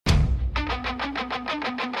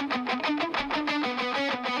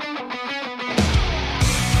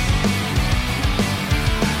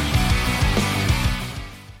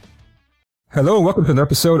Hello, and welcome to another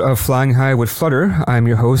episode of Flying High with Flutter. I'm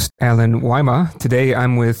your host, Alan Wyma. Today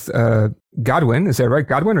I'm with Godwin. Is that right?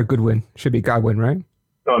 Godwin or Goodwin? Should be Godwin, right?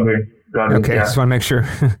 Godwin, Okay, yeah. just want to make sure.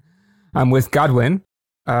 I'm with Godwin.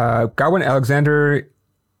 Godwin Alexander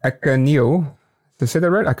Ekanio. Did I say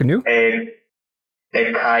that right? Ekanio?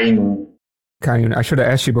 Ekainu. Ekanio. I should have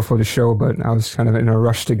asked you before the show, but I was kind of in a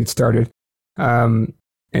rush to get started.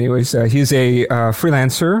 Anyways, he's a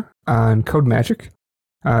freelancer on CodeMagic.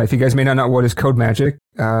 If you guys may not know what is CodeMagic,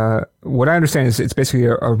 what I understand is it's basically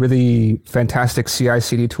a really fantastic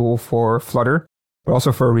CI/CD tool for Flutter, but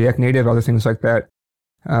also for React Native, other things like that.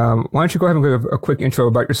 Why don't you go ahead and give a quick intro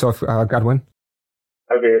about yourself, Godwin?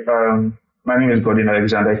 Okay, my name is Godwin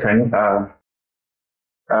Alexander Ekainu.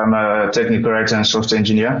 I'm a technical writer and software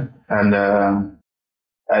engineer, and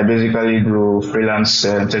I basically do freelance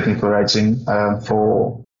technical writing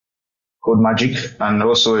for CodeMagic and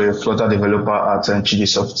also a Flutter developer at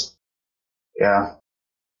Chidisoft. Yeah.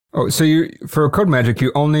 Oh, so for CodeMagic,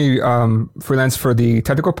 you only freelance for the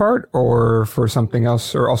technical part, or for something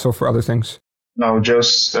else, or also for other things? No,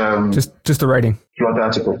 just the writing. Flutter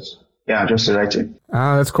articles. Yeah, just the writing.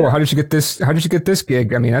 Ah, that's cool. Yeah. How did you get this? How did you get this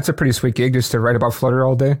gig? I mean, that's a pretty sweet gig, just to write about Flutter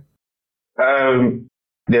all day.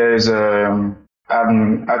 There's I've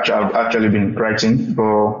actually been writing,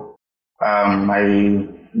 but I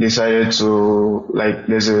decided to,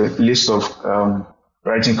 there's a list of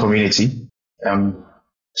writing community.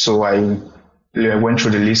 So I went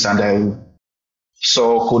through the list and I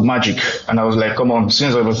saw CodeMagic, and I was like, come on,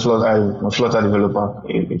 since I'm a Flutter developer,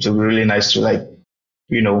 it would be really nice to write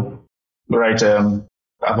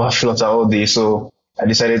about Flutter all day. So I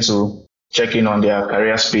decided to check in on their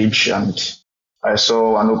careers page, and I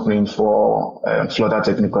saw an opening for Flutter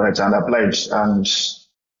technical writer and applied, and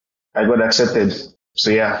I got accepted. So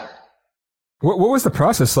yeah. What was the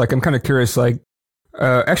process like? I'm kind of curious.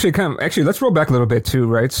 Actually, let's roll back a little bit too,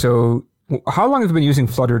 right? So, how long have you been using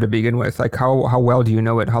Flutter to begin with? Like, how well do you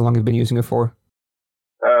know it? How long have you been using it for?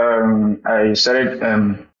 I started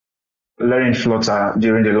learning Flutter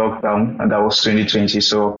during the lockdown, and that was 2020.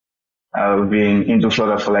 So I've been into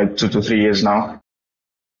Flutter for 2 to 3 years now.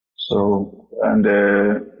 So, and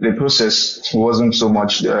the process wasn't so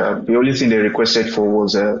much. The only thing they requested for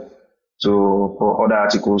was for other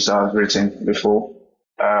articles I've written before.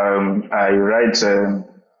 I write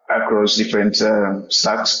across different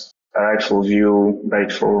stacks. I write for Vue,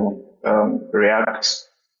 write for React.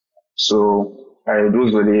 So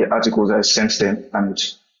those were the articles I sent them, and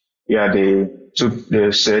yeah, they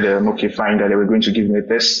said, okay, fine, that they were going to give me a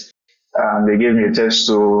test. They gave me a test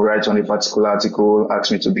to write on a particular article,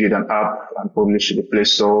 asked me to build an app and publish it in the Play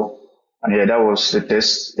Store. And yeah, that was the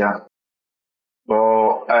test, yeah.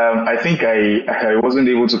 But I think I wasn't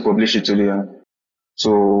able to publish it to the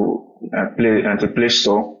Play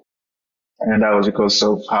Store, and that was because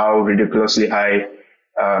of how ridiculously high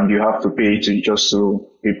you have to pay to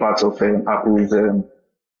be part of Apple's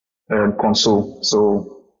console.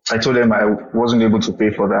 So I told them I wasn't able to pay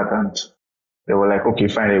for that, and they were like, okay,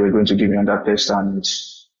 fine, they were going to give me on that test, and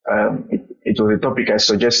it was a topic I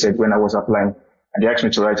suggested when I was applying, and they asked me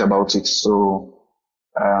to write about it. So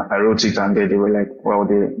I wrote it, and they were like, well,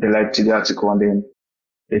 they liked the article, and then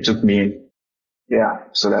they took me in. Yeah,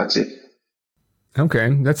 so that's it.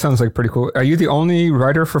 Okay, that sounds like pretty cool. Are you the only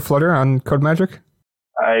writer for Flutter on CodeMagic?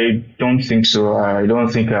 I don't think so. I don't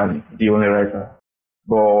think I'm the only writer.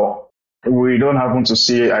 But I don't happen to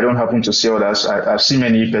see others. I've seen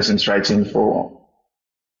many persons writing for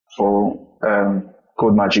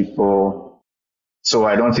CodeMagic, so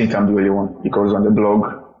I don't think I'm the only one, because on the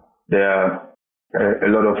blog there are a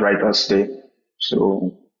lot of writers there.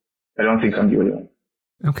 So I don't think I'm the only one.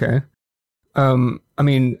 Okay. I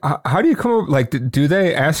mean, how do you come up, do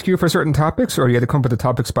they ask you for certain topics, or do you have to come up with the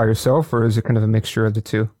topics by yourself, or is it kind of a mixture of the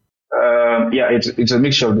two? Yeah, it's a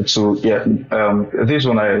mixture of the two. Yeah. This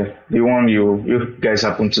one, the one you guys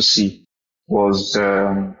happen to see was,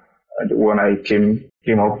 the one I came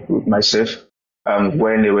up with myself,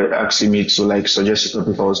 when they were asking me to suggest a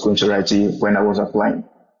topic I was going to write when I was applying.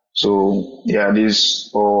 So yeah, after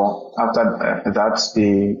that,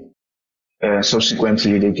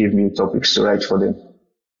 subsequently they gave me topics to write for them.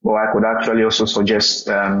 But I could actually also suggest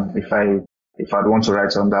if I'd want to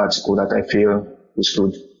write on the article that I feel is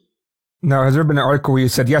good. Now, has there been an article where you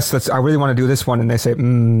said, yes, I really want to do this one, and they say,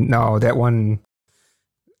 no, that one,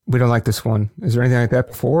 we don't like this one? Is there anything like that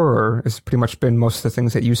before, or has it pretty much been most of the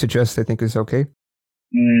things that you suggest they think is okay?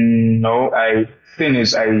 No, I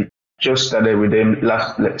just started with them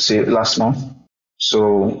last month.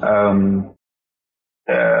 So I've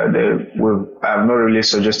not really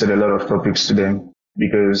suggested a lot of topics to them.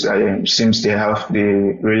 because since they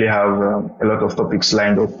really have a lot of topics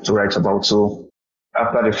lined up to write about. So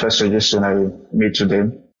after the first suggestion I made to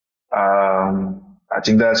them, I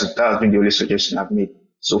think that's been the only suggestion I've made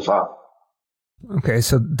so far. Okay,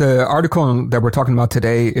 so the article that we're talking about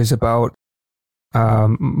today is about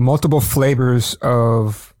multiple flavors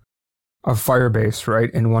of Firebase, right,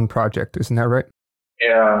 in one project. Isn't that right?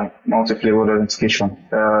 Yeah, multi-flavor authentication.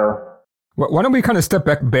 Why don't we kind of step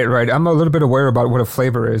back a bit, right? I'm a little bit aware about what a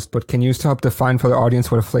flavor is, but can you help define for the audience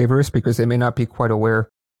what a flavor is? Because they may not be quite aware.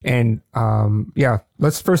 And yeah,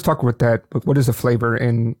 let's first talk with that. What is a flavor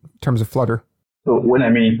in terms of Flutter? So when I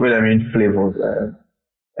mean flavors,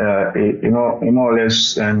 it more or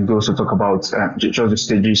less goes to talk about just the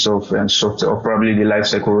stages of software, or probably the life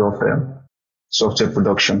cycle of software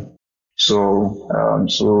production. So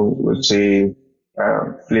let's say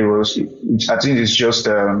flavors. I think it's just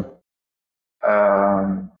a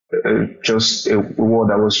word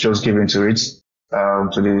that was just given to it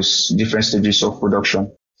to these different stages of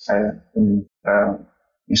production in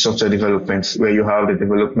software development, where you have the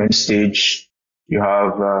development stage, you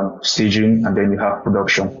have staging, and then you have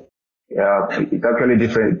production. It actually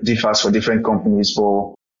differs for different companies,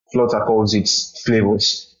 but Flutter calls it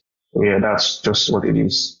flavors. So yeah, that's just what it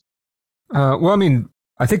is. Well, I mean,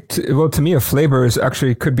 I think, to me, a flavor is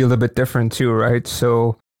actually could be a little bit different too, right?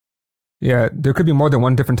 So yeah, there could be more than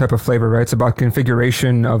one different type of flavor, right? It's about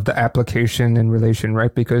configuration of the application in relation,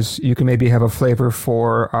 right? Because you can maybe have a flavor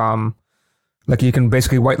for, like you can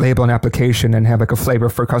basically white label an application and have like a flavor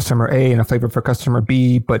for customer A and a flavor for customer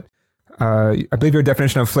B. But I believe your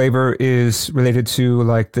definition of flavor is related to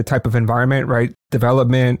like the type of environment, right?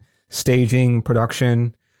 Development, staging,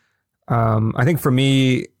 production. I think for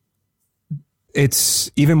me, it's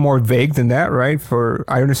even more vague than that, right?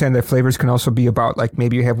 I understand that flavors can also be about like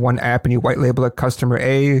maybe you have one app and you white label it. Customer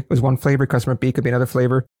A was one flavor, customer B could be another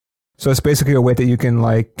flavor. So it's basically a way that you can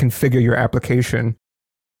like configure your application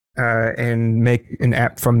and make an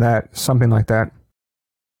app from that, something like that.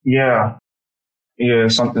 Yeah,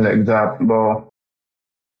 something like that. But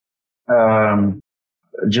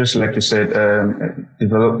just like you said,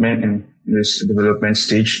 development in this development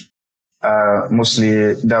stage.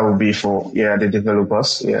 Mostly that will be for, the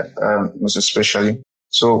developers, most especially.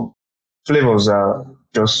 So flavors are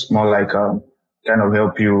just more like, kind of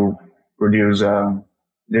help you produce,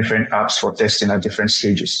 different apps for testing at different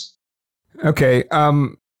stages. Okay.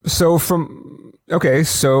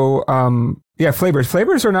 Flavors.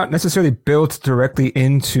 Flavors are not necessarily built directly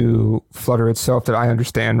into Flutter itself that I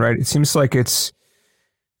understand, right? It seems like it's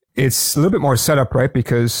a little bit more setup, right?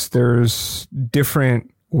 Because there's different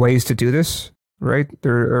ways to do this, right?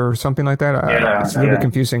 Or something like that. It's a little bit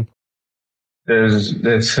confusing. There's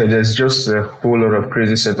just a whole lot of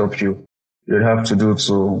crazy setup you'd have to do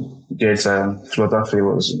to get Flutter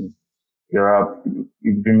flavors in your app.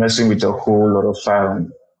 You'd be messing with a whole lot of file.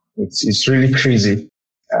 It's really crazy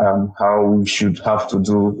how we should have to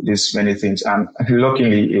do this many things. And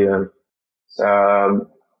luckily,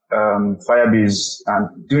 Firebase,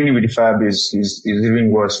 and doing it with the Firebase is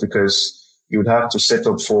even worse, because you would have to set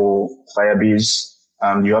up for Firebase,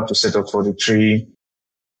 and you have to set up for the three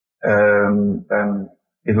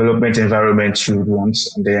development environments you would want.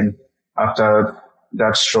 And then after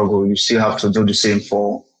that struggle, you still have to do the same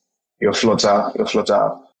for your Flutter.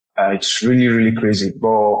 It's really, really crazy.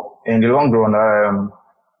 But in the long run,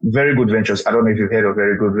 Very Good Ventures. I don't know if you've heard of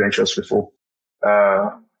Very Good Ventures before.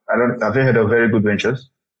 Have you heard of Very Good Ventures?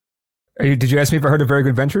 Did you ask me if I heard of Very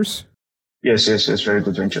Good Ventures? Yes, Very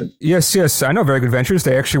Good Ventures. Yes, I know Very Good Ventures.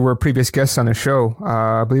 They actually were previous guests on the show.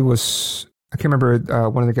 I believe I can't remember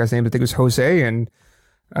one of the guys' names. I think it was Jose, and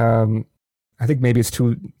I think maybe it's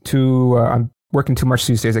I'm working too much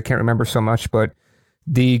these days. I can't remember so much, but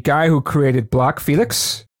the guy who created Block,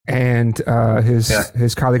 Felix, and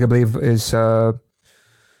his colleague, I believe, is I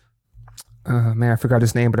forgot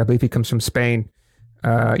his name, but I believe he comes from Spain.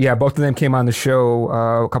 Both of them came on the show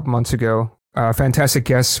a couple months ago. Fantastic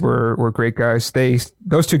guests, were great guys.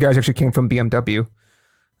 Those two guys actually came from BMW.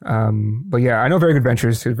 But yeah, I know Very Good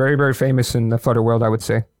Ventures. They're very, very famous in the Flutter world, I would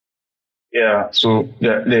say. Yeah. So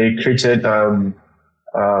they created I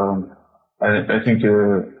think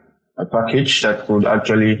a package that could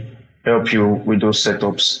actually help you with those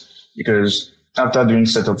setups, because after doing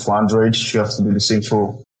setup for Android, you have to do the same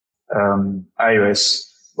for iOS.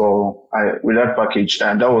 With that package,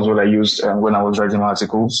 and that was what I used when I was writing my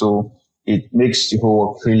article. So it makes the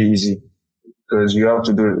whole work really easy, because you have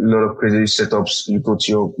to do a lot of crazy setups. You put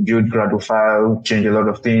your build Gradle file, change a lot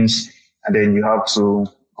of things, and then you have to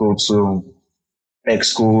go to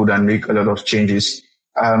Xcode and make a lot of changes.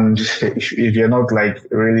 And if you're not like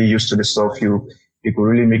really used to the stuff, you you could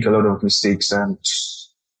really make a lot of mistakes and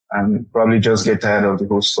probably just get tired of the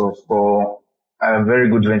whole stuff. But very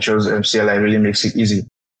good ventures, CLI really makes it easy.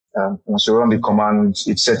 Once you run the command,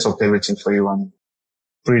 it sets up everything for you and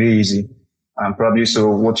pretty easy. And probably so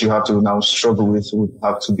what you have to now struggle with would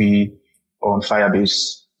have to be on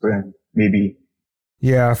Firebase, maybe.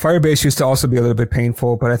 Yeah, Firebase used to also be a little bit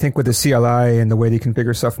painful, but I think with the CLI and the way they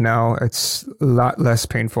configure stuff now, it's a lot less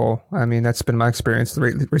painful. I mean, that's been my experience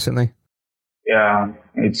recently. Yeah,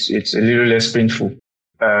 it's a little less painful.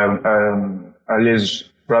 At least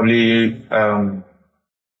probably the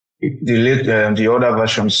other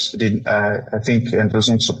versions did. I think it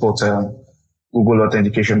doesn't support Google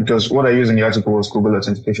authentication, because what I used in the article was Google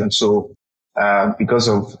authentication. So because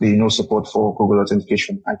of the no support for Google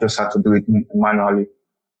authentication, I just had to do it manually.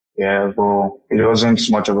 Yeah, but it wasn't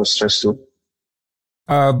much of a stress too.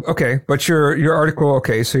 Okay, but your article,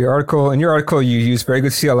 okay, so in your article you use very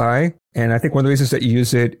good CLI, and I think one of the reasons that you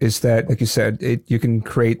use it is that, like you said, you can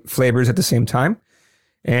create flavors at the same time,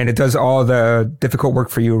 and it does all the difficult work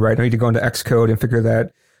for you, right? You need to go into Xcode and figure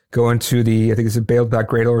that, go into I think it's a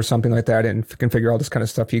Build.Gradle or something like that, and configure all this kind of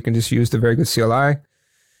stuff. You can just use the very good CLI.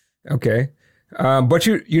 Okay. But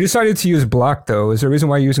you decided to use Block, though. Is there a reason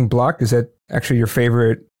why you're using Block? Is that actually your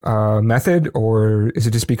favorite method, or is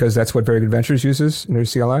it just because that's what Very Good Ventures uses in their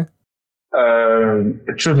CLI?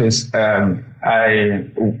 The truth is,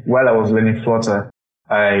 while I was learning Flutter,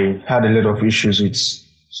 I had a lot of issues with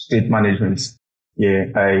state management. Yeah,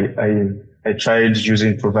 I tried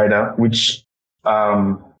using Provider, which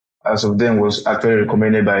as of then was actually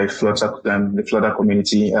recommended by Flutter, the Flutter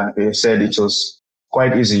community. They said it was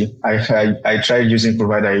quite easy. I tried using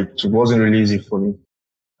Provider. It wasn't really easy for me.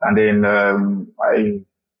 And then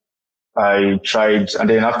I tried, and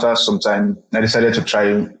then after some time, I decided to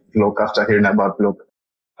try Block after hearing about Block.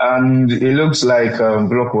 And it looks like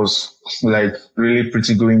Block was like really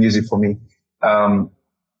pretty going easy for me.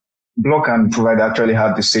 Block and Provider actually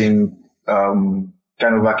have the same kind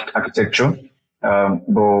of architecture,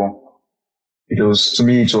 but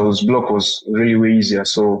Block was really way easier.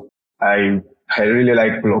 So I really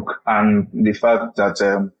like Block, and the fact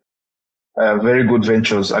that Very Good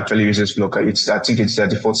Ventures actually uses Block. I think it's the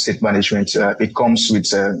default state management. It comes with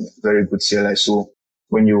Very Good CLI. So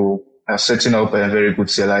when you are setting up a Very Good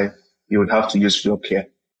CLI, you would have to use Block here.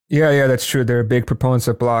 Yeah, that's true. They're big proponents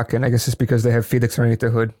of Block, and I guess it's because they have Felix underneath the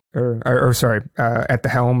hood, or sorry, at the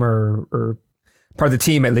helm, or part of the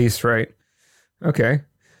team at least, right? Okay.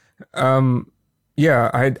 Yeah,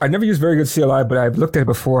 I never used Very Good CLI, but I've looked at it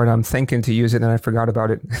before, and I'm thinking to use it, and I forgot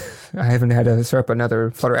about it. I haven't had to start up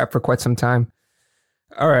another Flutter app for quite some time.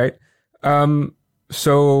 All right.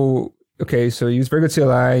 So you use Very Good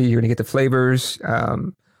CLI, you're going to get the flavors.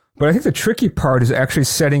 But I think the tricky part is actually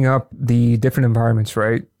setting up the different environments,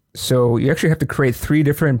 right? So you actually have to create 3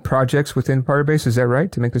 different projects within Firebase. Is that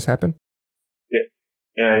right, to make this happen? Yeah,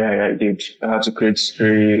 I did. I had to create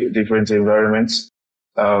 3 different environments.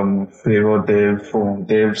 Flavor,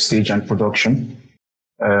 dev, stage, and production.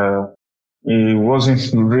 It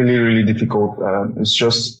wasn't really, really difficult. It's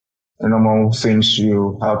just the normal things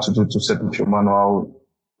you have to do to set up your manual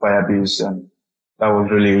Firebase, and that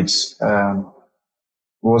was really it.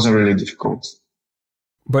 It wasn't really difficult.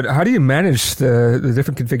 But how do you manage the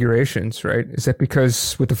different configurations, right? Is that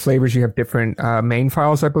because with the flavors you have different main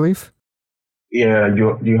files, I believe? Yeah,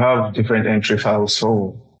 you have different entry files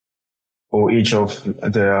for each of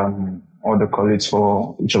the other colleagues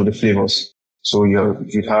for each of the flavors. So you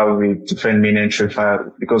have a different main entry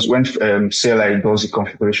file, because when CLI does the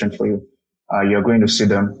configuration for you, you're going to see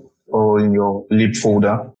them all in your lib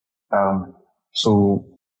folder. So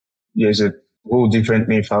there's a whole different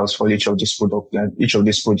main files for each of these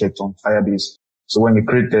projects on Firebase. So when you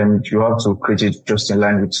create them, you have to create it just in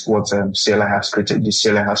line with what CLI has created. The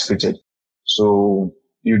CLI has created. So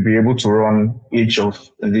you'd be able to run each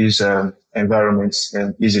of these environments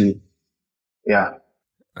easily. Yeah.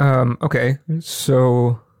 Okay.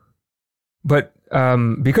 So, but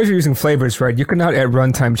because you're using flavors, right, you cannot add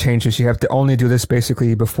runtime changes. You have to only do this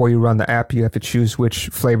basically before you run the app. You have to choose which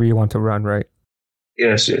flavor you want to run, right?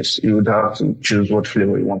 Yes. You would have to choose what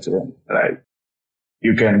flavor you want to run. Like,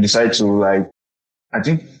 you can decide to I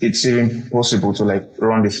think it's even possible to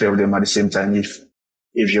run the 3 of them at the same time if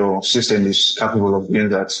your system is capable of doing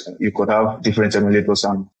that. You could have different emulators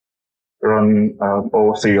and run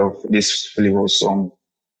all 3 of these flavors on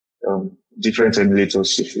different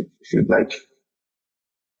emulators if you'd like.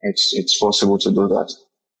 It's possible to do that.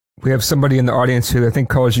 We have somebody in the audience who I think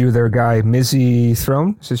calls you their guy, Mizzy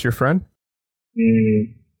Throne. Is this your friend?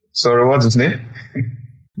 Sorry, what's his name?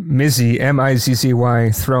 Mizzy, Mizzy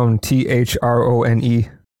Throne, Throne.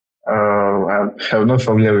 I I'm not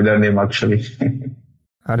familiar with that name actually.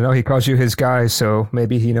 I don't know. He calls you his guy, so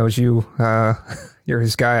maybe he knows you. You're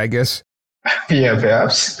his guy, I guess. Yeah,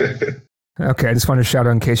 perhaps. Okay, I just wanted to shout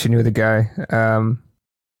out in case you knew the guy.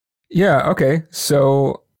 Yeah, okay.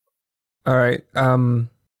 So, all right.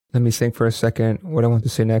 Let me think for a second what I want to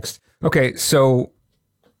say next. Okay, so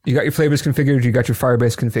you got your flavors configured, you got your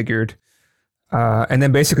Firebase configured, and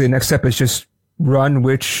then basically the next step is just run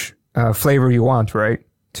which flavor you want, right,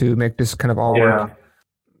 to make this kind of all work.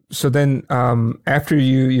 So then after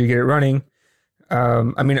you get it running,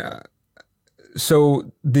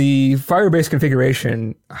 so the Firebase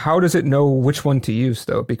configuration, how does it know which one to use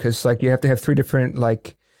though? Because like you have to have 3 different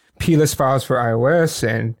like plist files for iOS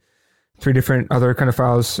and 3 different other kind of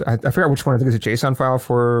files. I forgot which one. I think it's a JSON file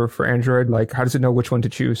for Android. Like, how does it know which one to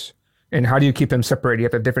choose? And how do you keep them separate? Do you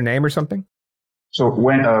have a different name or something? So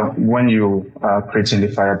when you are creating the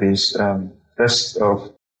Firebase, first off,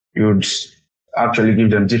 you'd actually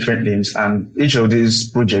give them different names, and each of these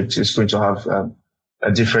projects is going to have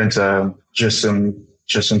a different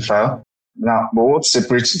JSON file. Now, but what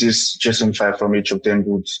separates this JSON file from each of them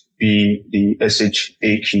would be the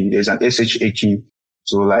SHA key. There's an SHA key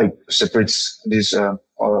to like separate this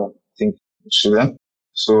thing to them.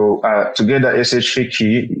 So to get that SHA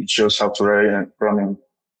key, you just have to run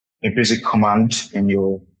a basic command in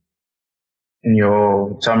your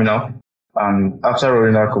terminal. And after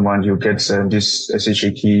running that command, you get these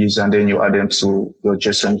SHA keys, and then you add them to your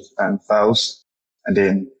JSON files, and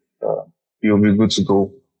then you'll be good to go.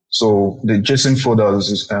 So the JSON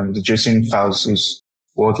folders, the JSON files is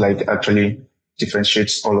what like actually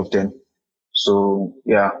differentiates all of them. So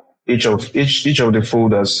yeah, each of the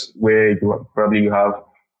folders where you probably have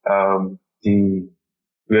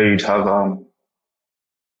you'd have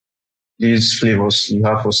these flavors you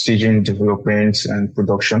have for staging, development, and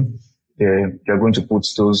production. You're going to put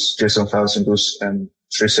those JSON files in those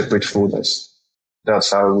 3 separate folders.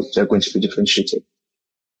 That's how they're going to be differentiated.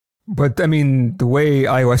 But I mean, the way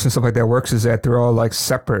iOS and stuff like that works is that they're all like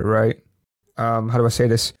separate, right? How do I say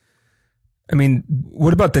this? I mean,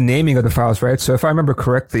 what about the naming of the files, right? So if I remember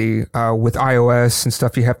correctly, with iOS and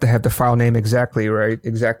stuff, you have to have the file name exactly, right?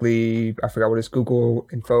 Exactly. I forgot what it's, Google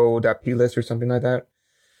info.plist or something like that.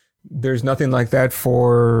 There's nothing like that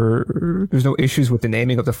there's no issues with the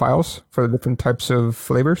naming of the files for the different types of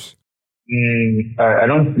flavors? I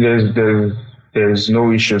don't, there's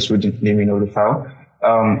no issues with the naming of the file.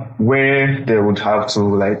 Where they would have to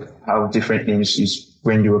like have different names is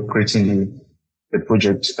when you are creating the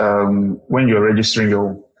project. When you're registering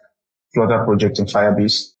your Flutter project in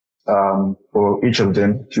Firebase, for each of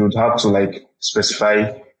them, you would have to like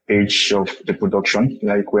specify each of the production,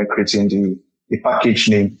 like when creating the package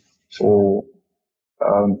name for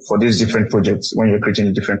these different projects. When you're creating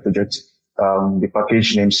a different project, the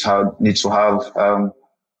package names need to have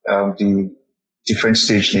the different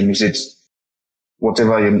stage name. Is it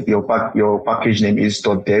whatever your package name is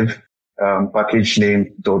 .dev, package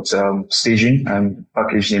name .staging, and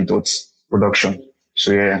package name .production.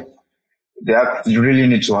 So yeah, you really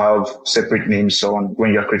need to have separate names on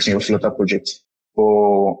when you're creating your Flutter project.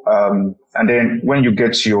 And then when you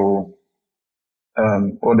get your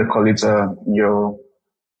what they call it, your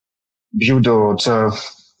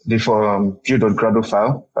build.gradle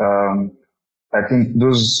file. I think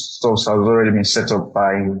those stuffs have already been set up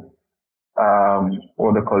by,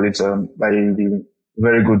 what they call it, by the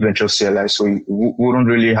very good Venture CLI. So you wouldn't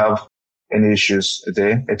really have any issues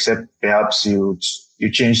there, except perhaps you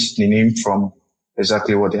change the name from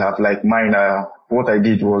exactly what they have. Like mine, what I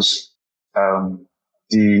did was,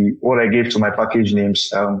 what I gave to my package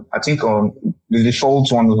names, I think on the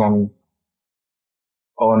default ones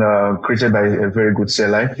created by a very good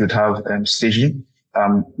CLI, you'd have, staging,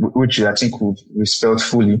 which I think would be spelled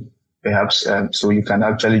fully, perhaps. So you can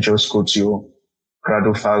actually just go to your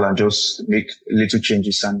Gradle file and just make little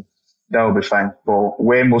changes, and that will be fine. But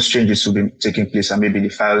where most changes will be taking place, and maybe the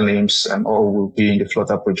file names and all will be in the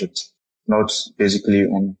Flutter project, not basically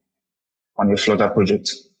on your Flutter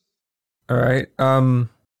project. All right.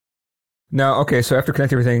 Now, okay, so after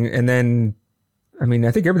connecting everything, and then, I mean,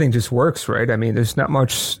 I think everything just works, right? I mean, there's not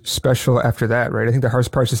much special after that, right? I think the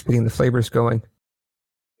hardest part is just getting the flavors going.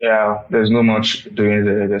 Yeah, there's no much doing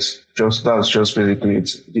there. That's just basically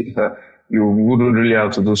it. You wouldn't really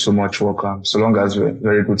have to do so much work, so long as a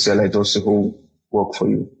very good CLI does the whole work for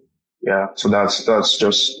you. Yeah, so that's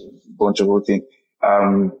just a bunch of whole thing.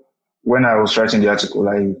 When I was writing the article,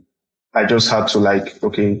 I just had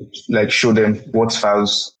to show them what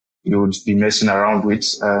files you would be messing around with,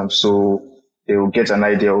 so they will get an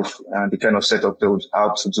idea of the kind of setup they would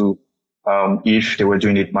have to do if they were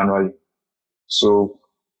doing it manually. So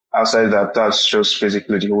outside that, that's just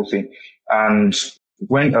basically the whole thing. And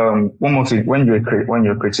when one more thing, when you're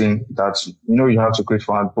creating that, you have to create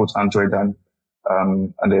for both Android and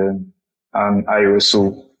iOS.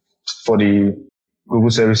 So for the Google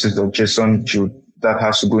services.json, that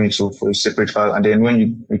has to go into for a separate file. And then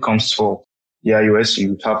when it comes for the iOS,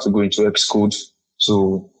 you have to go into Xcode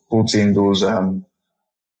to put in those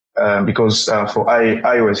because for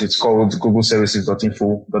iOS it's called Google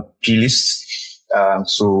services.info.plist.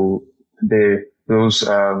 So those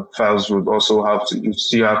files would also you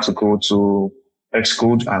still have to go to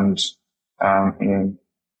Xcode and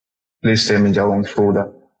place them in their own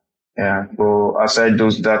folder. Yeah, but aside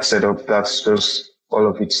that setup, that's just all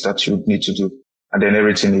of it that you need to do, and then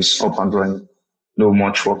everything is up and running. No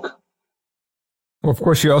much work. Well, of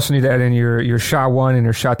course, you also need to add in your SHA-1 and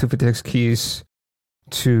your SHA-256 keys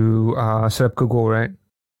to set up Google, right?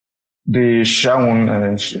 The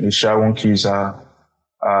SHA-1 keys are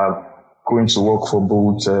going to work for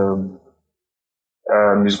both.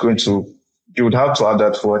 You would have to add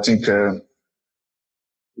that for, I think,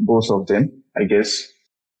 both of them, I guess.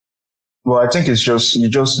 Well, I think you just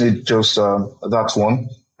need that one,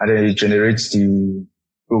 and then it generates the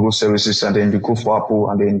Google services, and then you go for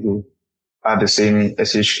Apple, and then you add the same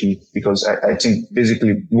SH key, because I think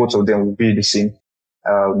basically both of them will be the same.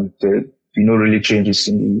 There no really changes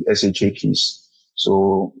in the SHA keys.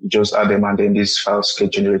 So you just add them, and then these files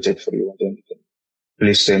get generated for you, and then you can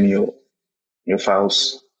place them in your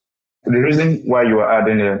files. The reason why you are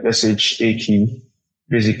adding a SHA key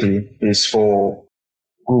basically is for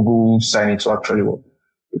Google signing to actually work,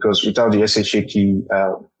 because without the SHA key,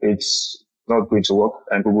 it's not going to work,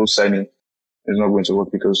 and Google signing is not going to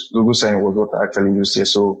work, because Google signing was what I actually used here.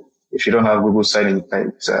 So if you don't have Google signing,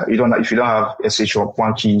 if you don't have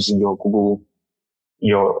SH1 keys in your Google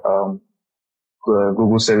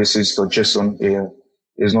services.json,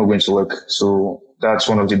 it's not going to work. So that's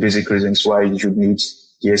one of the basic reasons why you should need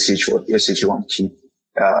the SH1 key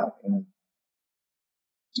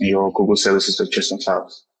in your Google services.json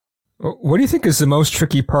files. What do you think is the most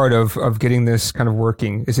tricky part of getting this kind of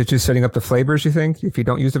working? Is it just setting up the flavors, you think, if you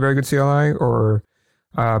don't use a very good CLI? Or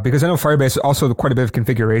because I know Firebase is also quite a bit of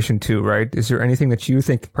configuration too, right? Is there anything that you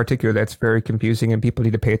think in particular that's very confusing and people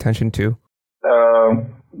need to pay attention to?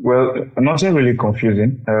 Well, nothing really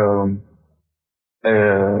confusing.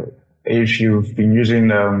 If you've been using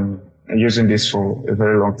this for a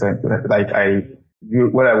very long time,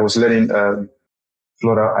 when I was learning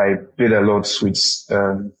Flutter, I played a lot with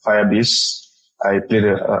Firebase. I played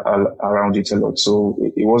around it a lot, so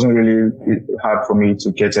it wasn't really hard for me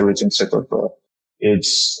to get everything set up.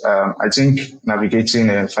 I think navigating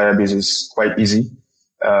Firebase is quite easy.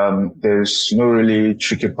 There's no really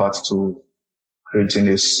tricky part to creating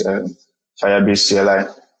this Firebase CLI.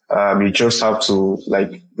 You just have to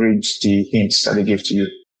read the hints that they give to you.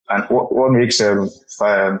 And what makes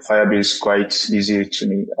Firebase quite easy to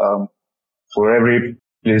me, for every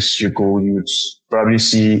place you go, you'd probably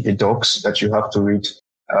see a docs that you have to read,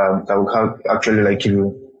 that will actually give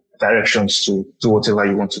you directions to do whatever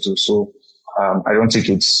you want to do. So, I don't think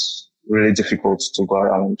it's really difficult to go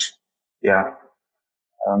around. Yeah.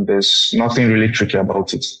 There's nothing really tricky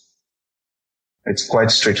about it. It's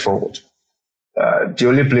quite straightforward. The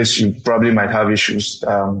only place you probably might have issues,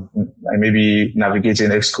 maybe navigating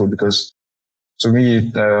Xcode, because to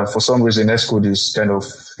me, for some reason, Xcode is kind of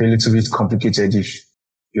a little bit complicated if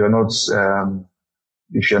you're not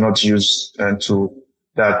used to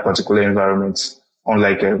that particular environment.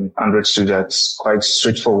 Unlike Android Studio, that's quite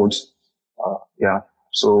straightforward. Yeah.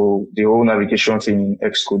 So the whole navigation thing in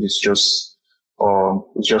Xcode is just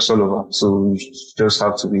all over. So you just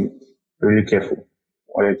have to be really careful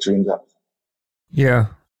while you're doing that. Yeah.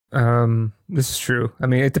 This is true. I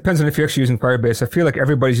mean, it depends on if you're actually using Firebase. I feel like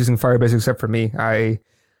everybody's using Firebase except for me. I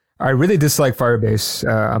really dislike Firebase.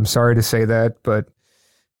 I'm sorry to say that, but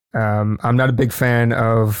I'm not a big fan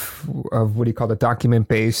of what do you call the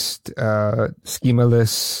document-based,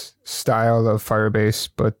 schemaless style of Firebase.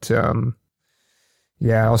 But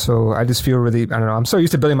yeah, also I just feel really, I don't know. I'm so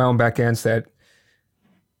used to building my own backends that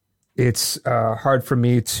it's hard for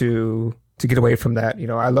me to get away from that.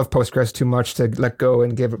 I love Postgres too much to let go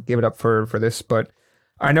and give it up for this, but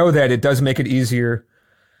I know that it does make it easier.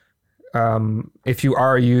 If you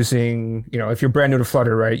are using, if you're brand new to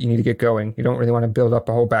Flutter, right, you need to get going. You don't really want to build up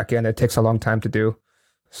a whole backend. It takes a long time to do.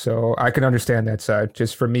 So I can understand that side.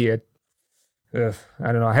 Just for me, I don't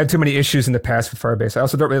know. I had too many issues in the past with Firebase. I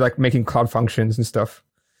also don't really like making Cloud Functions and stuff.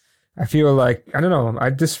 I feel like, I don't know. I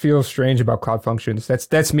just feel strange about Cloud Functions.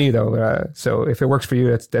 That's me though. So if it works for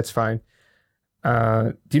you, that's fine.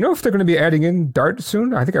 Do you know if they're going to be adding in Dart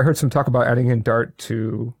soon? I think I heard some talk about adding in Dart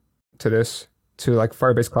to to this, to like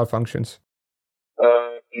Firebase Cloud Functions?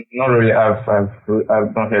 Not really. I've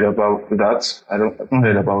not heard about that. I've not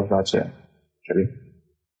heard about that yet, actually.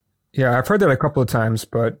 Yeah, I've heard that a couple of times,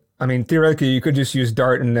 but I mean, theoretically, you could just use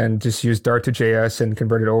Dart and then just use Dart to JS and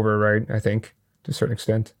convert it over, right? I think to a certain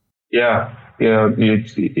extent. Yeah.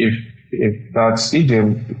 If that's if they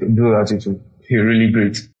do that, it will be really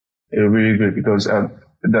great. Really great because I've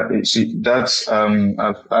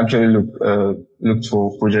actually looked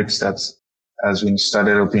for projects that has been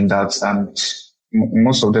started up in that, and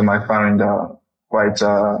most of them I find are quite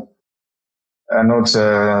are not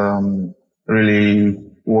really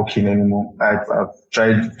working anymore. I've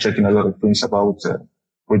tried checking a lot of things about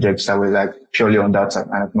projects that were like purely on that, and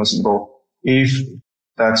I've not seen. But if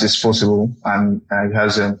that is possible and it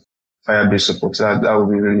has a Firebase support, that would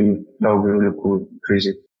be really cool,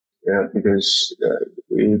 crazy. Yeah, because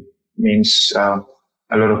it means a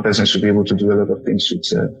lot of persons should be able to do a lot of things with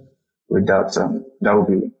that. That would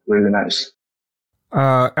be really nice.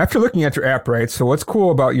 After looking at your app, right? So what's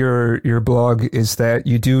cool about your blog is that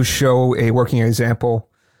you do show a working example.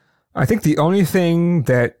 I think the only thing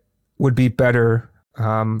that would be better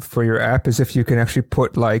for your app is if you can actually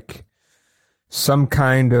put like some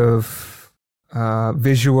kind of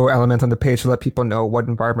visual element on the page to let people know what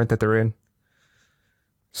environment that they're in.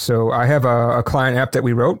 So I have a client app that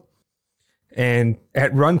we wrote, and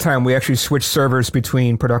at runtime, we actually switch servers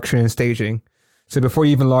between production and staging. So before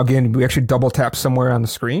you even log in, we actually double tap somewhere on the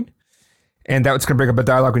screen, and that's going to bring up a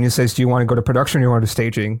dialog when you says, do you want to go to production or do you want to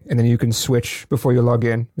staging? And then you can switch before you log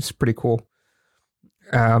in. It's pretty cool.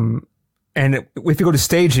 And if you go to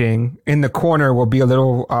staging, in the corner will be a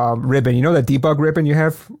little ribbon. You know that debug ribbon you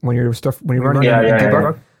have when you're running debug?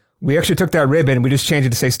 Yeah. We actually took that ribbon and we just changed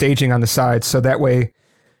it to say staging on the side. So that way,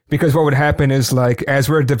 because what would happen is like, as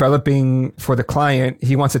we're developing for the client,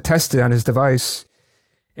 he wants to test it on his device.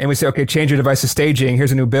 And we say, okay, change your device to staging.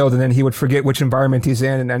 Here's a new build. And then he would forget which environment he's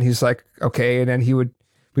in. And then he's like, okay. And then we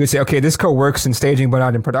would say, okay, this code works in staging, but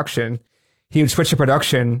not in production. He would switch to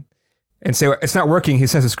production and say, well, it's not working. He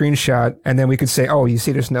sends a screenshot. And then we could say, oh, you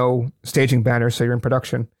see, there's no staging banner. So you're in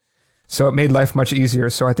production. So it made life much easier.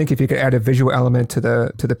 So I think if you could add a visual element to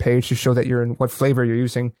the page to show that you're in what flavor you're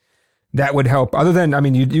using, that would help. Other than, I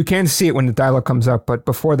mean, you can see it when the dialog comes up, but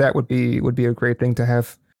before that would be a great thing to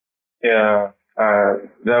have. Yeah,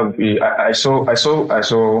 that would be. I saw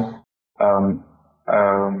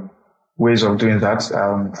ways of doing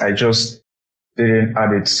that. I just didn't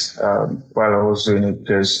add it while I was doing it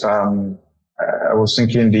because I was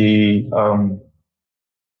thinking the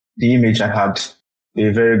image I had,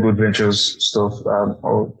 the very good ventures stuff,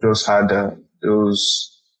 or just had those.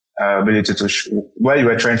 Ability to while you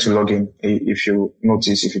were trying to log in, if you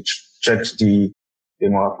notice, if you checked the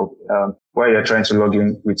demo app, while you're trying to log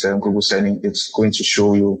in with Google Signing, it's going to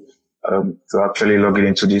show you to actually log in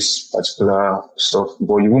into this particular stuff,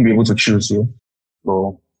 but you won't be able to choose you.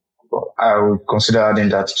 But I would consider adding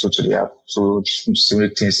that to the app to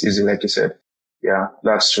make things easy, like you said. Yeah,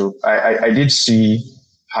 that's true. I did see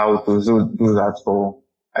how to do that, but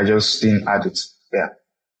I just didn't add it. Yeah,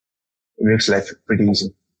 it makes life pretty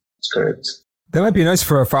easy. Correct. That might be nice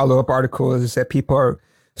for a follow-up article. Is that people are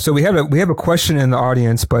so we have a question in the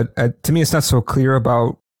audience, but to me it's not so clear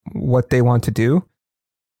about what they want to do.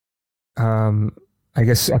 I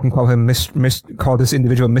guess I can call him call this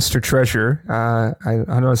individual Mr. Treasure. I don't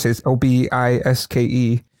know how to say it's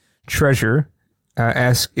OBISKE Treasure.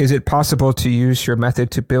 Ask, is it possible to use your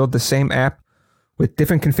method to build the same app with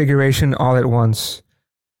different configuration all at once?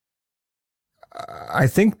 I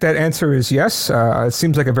think that answer is yes. It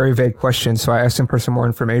seems like a very vague question, so I asked him for some more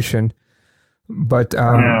information. But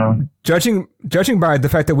judging by the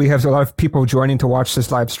fact that we have a lot of people joining to watch this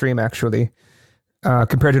live stream, actually,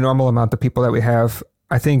 compared to the normal amount of people that we have,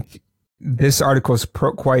 I think this article is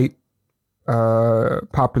quite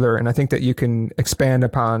popular, and I think that you can expand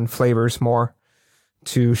upon flavors more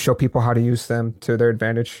to show people how to use them to their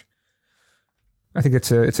advantage. I think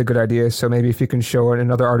it's a good idea. So maybe if you can show in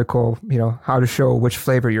another article, how to show which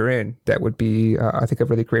flavor you're in, that would be, I think, a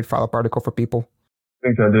really great follow-up article for people. I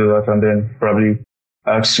think I'll do that and then probably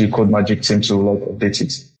ask the CodeMagic team to update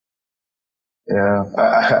it. Yeah,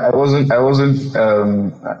 I wasn't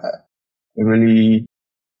really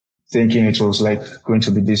thinking it was going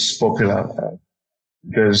to be this popular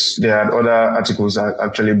because there are other articles that have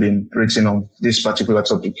actually been written on this particular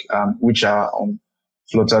topic, which are on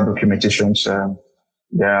Flutter documentations.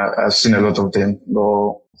 I've seen a lot of them.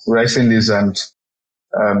 But writing this and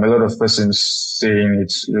a lot of persons saying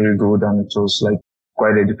it's really good and it was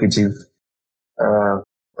quite educative. I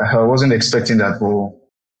wasn't expecting that,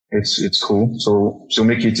 but it's cool. So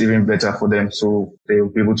make it even better for them, so they'll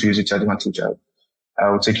be able to use it to advantage.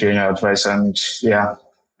 I'll take your advice and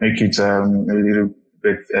make it a little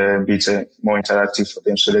bit more interactive for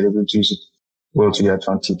them, so that they'll be able to use it well to their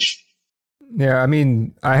advantage. Yeah, I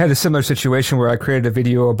mean, I had a similar situation where I created a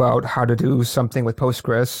video about how to do something with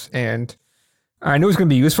Postgres, and I knew it was going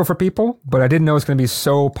to be useful for people, but I didn't know it was going to be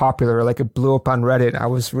so popular. Like, it blew up on Reddit. I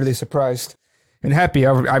was really surprised and happy,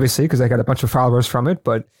 obviously, because I got a bunch of followers from it.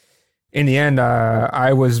 But in the end,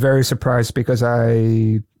 I was very surprised because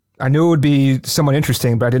I knew it would be somewhat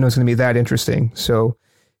interesting, but I didn't know it was going to be that interesting. So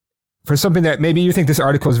for something that maybe you think this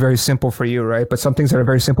article is very simple for you, right? But some things that are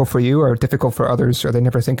very simple for you are difficult for others, or they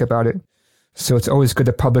never think about it. So it's always good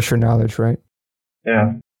to publish your knowledge, right?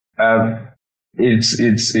 Yeah. It's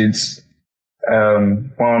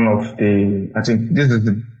one of the, I think this is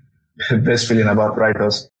the best feeling about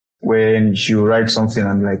writers, when you write something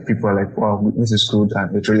and like people are like, wow, this is good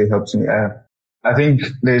and it really helps me. I think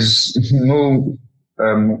there's no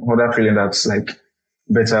other feeling that's like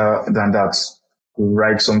better than that. You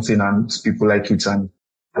write something and people like it and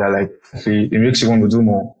they're like, it makes you want to do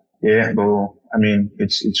more. Yeah, but I mean,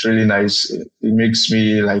 it's really nice. It makes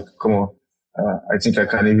me like, come on, I think I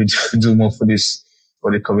can even do more for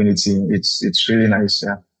the community. It's really nice.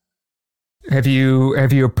 Yeah. Have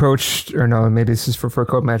you approached, or no, maybe this is for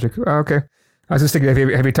CodeMagic. Oh, okay. I was just thinking,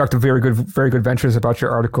 have you talked to very good ventures about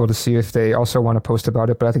your article to see if they also want to post about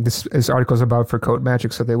it? But I think this article is about for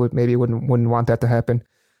CodeMagic, so they wouldn't want that to happen.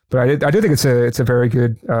 But I do think it's a very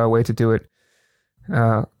good way to do it.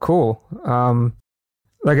 Cool.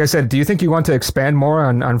 Like I said, do you think you want to expand more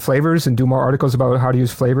on flavors and do more articles about how to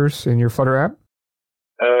use flavors in your Flutter app?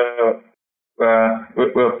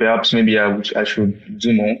 Well, perhaps maybe I should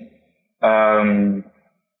do more.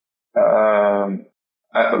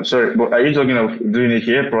 I'm sorry, but are you talking of doing it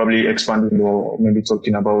here? Probably expanding or maybe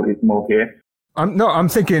talking about it more here? I'm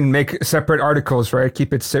thinking make separate articles, right?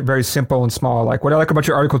 Keep it very simple and small. Like, what I like about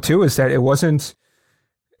your article too is that it wasn't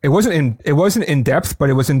in depth, but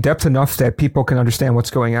it was in depth enough that people can understand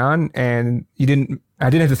what's going on. And I didn't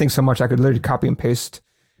have to think so much. I could literally copy and paste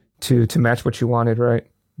to match what you wanted, right?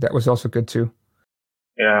 That was also good too.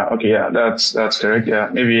 Yeah. Okay. Yeah. That's correct. Yeah.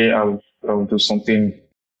 Maybe I'll do something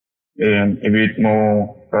a bit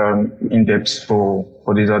more in depth for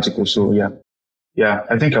this article. So yeah.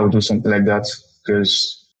 I think I'll do something like that,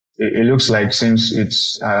 because it looks like, since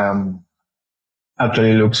it's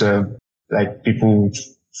actually looks like people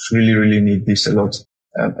really need this a lot,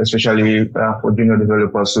 especially for junior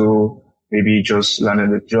developers who maybe just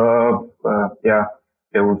landed a job.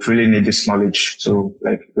 They would really need this knowledge to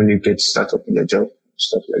like really get started in their job,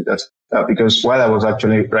 stuff like that. Because while I was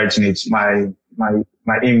actually writing it, my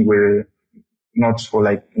aim were not for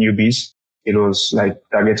like newbies. It was like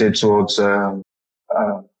targeted towards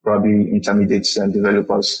probably intermediate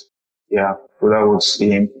developers. Yeah, so that was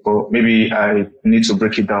the aim. But maybe I need to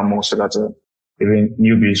break it down more so that even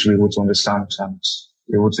newbies will be able to understand and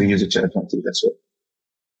be able to use it to advantage. That's it.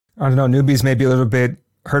 I don't know. Newbies may be a little bit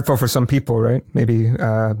hurtful for some people, right? Maybe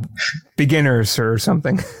beginners or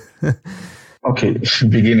something. Okay,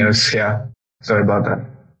 beginners. Yeah, sorry about that.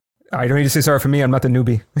 I don't need to say sorry for me. I'm not the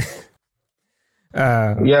newbie.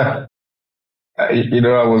 Yeah,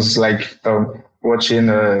 I was like watching.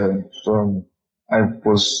 I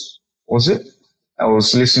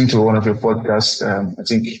was listening to one of your podcasts. I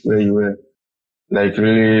think where you were like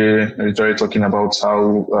really literally talking about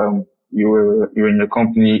how you were in a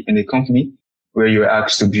company where you were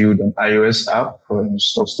asked to build an iOS app and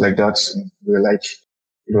stuff like that. And you were like,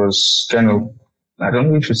 it was kind of, I don't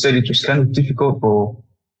know if you said it was kind of difficult, but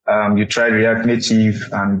you tried React Native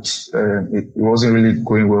and it wasn't really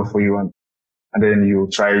going well for you, and then you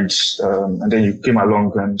tried and then you came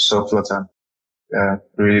along and saw Flutter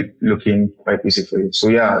really looking quite easy for you. So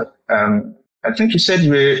yeah, I think you said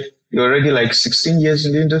you're already like 16 years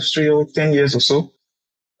in the industry, or 10 years or so.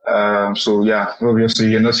 So yeah,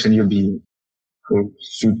 obviously you're not a newbie.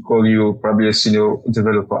 Should call you probably a senior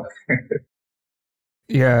developer.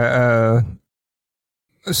 Yeah.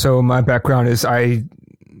 So my background is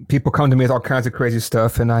people come to me with all kinds of crazy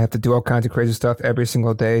stuff, and I have to do all kinds of crazy stuff every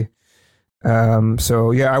single day.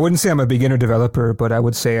 So yeah, I wouldn't say I'm a beginner developer, but I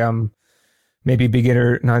would say I'm maybe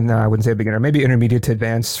beginner. No, I wouldn't say beginner. Maybe intermediate to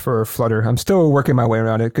advanced for Flutter. I'm still working my way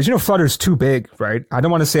around it because Flutter's too big, right? I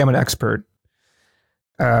don't want to say I'm an expert.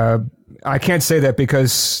 I can't say that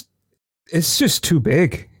because it's just too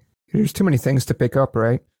big. There's too many things to pick up,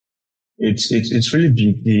 right? It's really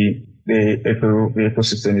big. The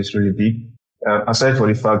ecosystem is really big. Aside from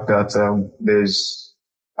the fact that there's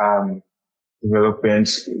development,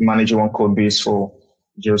 managing one code base for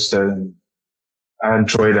just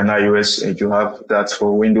Android and iOS. And you have that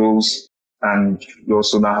for Windows, and you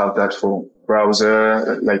also now have that for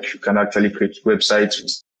browser. Like you can actually create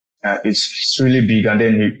websites. It's really big, and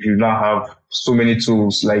then you now have so many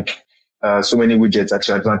tools, like so many widgets at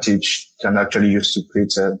your advantage can actually use to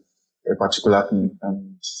create a particular thing.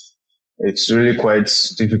 And it's really quite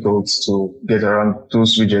difficult to get around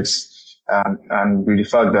those widgets. And with the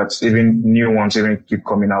fact that even new ones even keep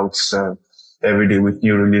coming out every day with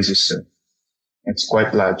new releases, it's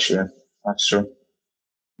quite large. Yeah, that's true.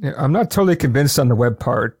 Yeah, I'm not totally convinced on the web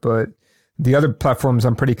part, but the other platforms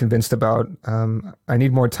I'm pretty convinced about. I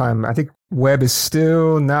need more time. I think web is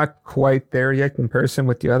still not quite there yet in comparison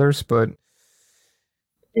with the others, but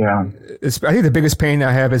yeah, I think the biggest pain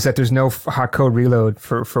I have is that there's no hot code reload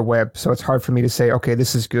for web. So it's hard for me to say, okay,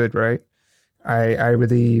 this is good, right? I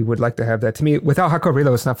really would like to have that. To me, without hot code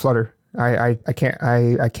reload, it's not Flutter. I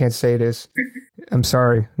can't say it is. I'm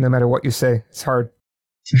sorry. No matter what you say, it's hard.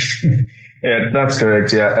 Yeah, that's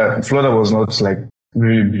correct. Yeah, Flutter was not like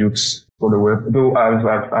really built for the web. Though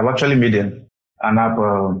I've actually made an app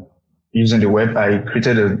using the web. I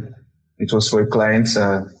created it was for a client.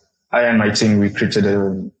 I and my team, we created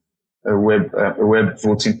a web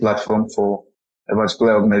voting platform for a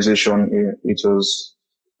particular organization. It was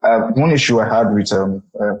one issue I had with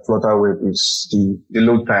Flutter Web is the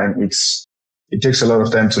load time. It takes a lot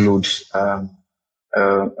of time to load.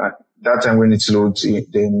 At that time when it loads,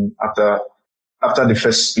 then after the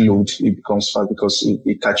first load, it becomes fast because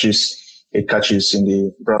it catches in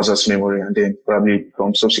the browser's memory, and then probably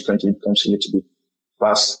subsequently it becomes a little bit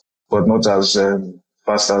fast, but not as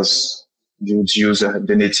fast as you would use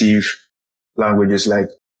the native languages like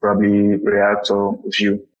probably React or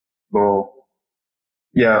Vue. But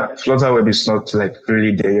yeah, Flutter Web is not like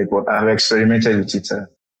really there yet, but I've experimented with it.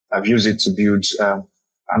 I've used it to build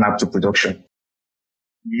an app to production.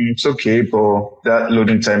 It's okay, but that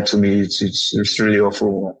loading time to me, it's really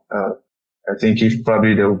awful. I think if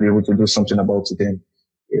probably they'll be able to do something about it, then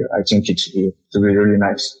yeah, I think it will be really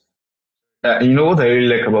nice. You know what I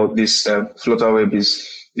really like about this Flutter Web is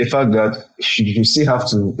the fact that you still have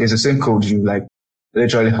to, it's the same code you like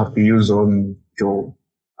literally have to use on your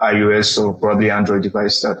iOS or probably Android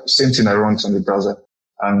device. That same thing that runs on the browser.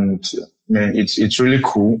 And man, it's really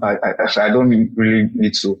cool. I don't really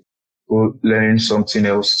need to go learn something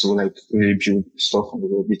else to like really build stuff on the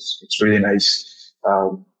web. It's really nice.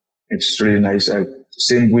 It's really nice.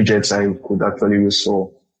 Same widgets I could actually use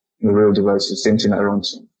for the real device. The same thing that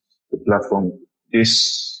runs on the platform.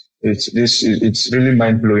 It's really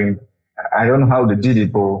mind blowing. I don't know how they did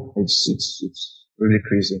it, but it's really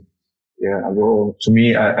crazy. Yeah. Well, to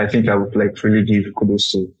me, I think I would like really give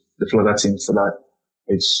kudos to the Flutter team for that.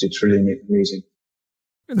 It's really amazing.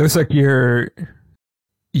 It looks like your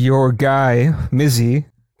guy, Mizzy,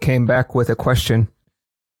 came back with a question.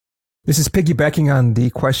 This is piggybacking on the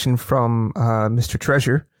question from Mr.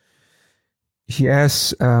 Treasure. He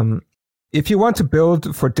asks, if you want to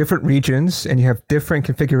build for different regions and you have different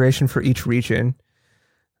configuration for each region,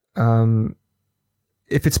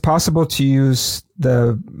 if it's possible to use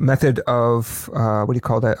the method of,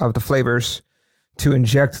 of the flavors to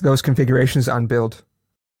inject those configurations on build.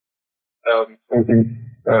 I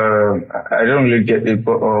don't really get it,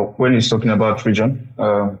 but when he's talking about region,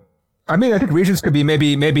 I think regions could be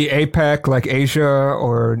maybe APAC, like Asia,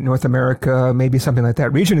 or North America, maybe something like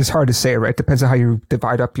that. Region is hard to say, right? Depends on how you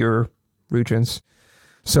divide up your regions.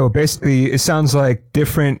 So basically, it sounds like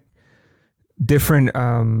different,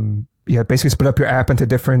 basically split up your app into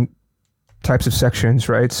different types of sections,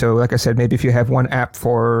 right? So like I said, maybe if you have one app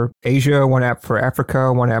for Asia, one app for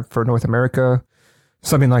Africa, one app for North America,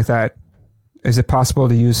 something like that. Is it possible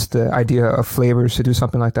to use the idea of flavors to do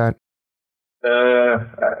something like that?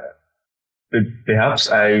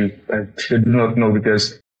 Perhaps I do not know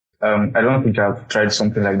because I don't think I've tried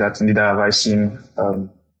something like that. Neither have I seen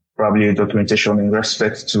probably a documentation in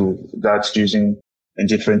respect to that using in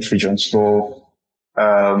different regions. So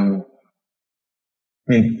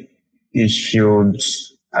it should.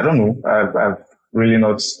 I don't know. I've really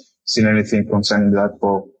not seen anything concerning that,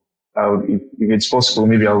 but if it's possible,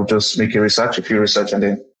 maybe I'll just make a few research, and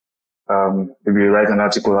then maybe write an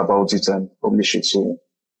article about it and publish it. So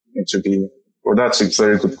it to be. Well, that's a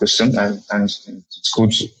very good question, and it's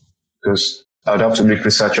good because I would have to make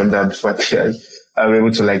research on that before I'll be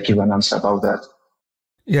able to give an answer about that.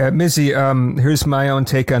 Yeah, Mizzy, here's my own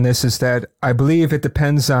take on this: is that I believe it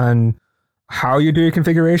depends on how you do your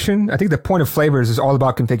configuration. I think the point of flavors is all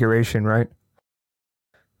about configuration, right?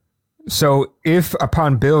 So if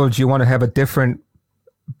upon build you want to have a different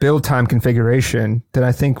build time configuration, then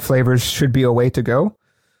I think flavors should be a way to go.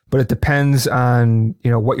 but it depends on,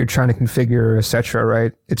 what you're trying to configure, etc.,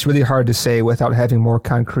 right? It's really hard to say without having more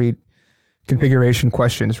concrete configuration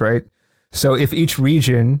questions, right? So if each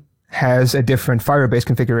region has a different Firebase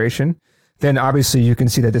configuration, then obviously you can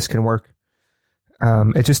see that this can work.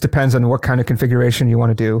 It just depends on what kind of configuration you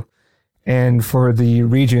want to do. And for the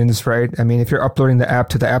regions, right? I mean, if you're uploading the app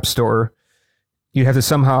to the App Store, you have to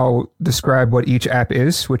somehow describe what each app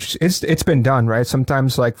is, which it's been done, right?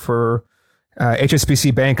 Sometimes like for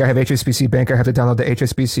HSBC Bank, I have HSBC Bank. I have to download the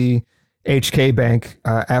HSBC HK Bank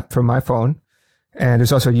app from my phone. And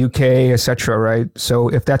there's also UK, etc., right? So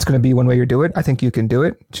if that's going to be one way you do it, I think you can do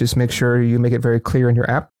it. Just make sure you make it very clear in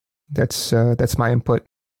your app. That's my input.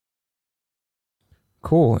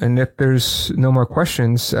 Cool. And if there's no more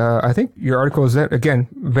questions, I think your article is, again,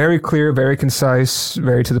 very clear, very concise,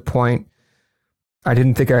 very to the point. I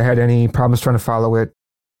didn't think I had any problems trying to follow it.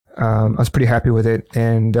 I was pretty happy with it.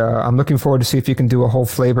 And I'm looking forward to see if you can do a whole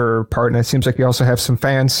flavor part. And it seems like you also have some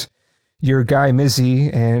fans. Your guy,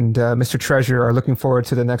 Mizzy, and Mr. Treasure are looking forward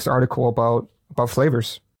to the next article about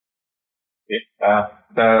flavors. Yeah.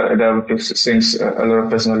 Since a lot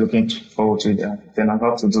of people are looking forward to that, then I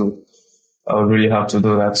would really have to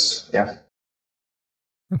do that. Yeah.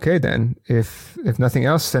 Okay, then. If nothing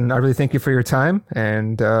else, then I really thank you for your time.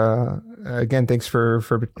 And again, thanks for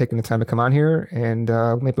taking the time to come on here. And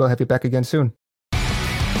maybe I'll have you back again soon.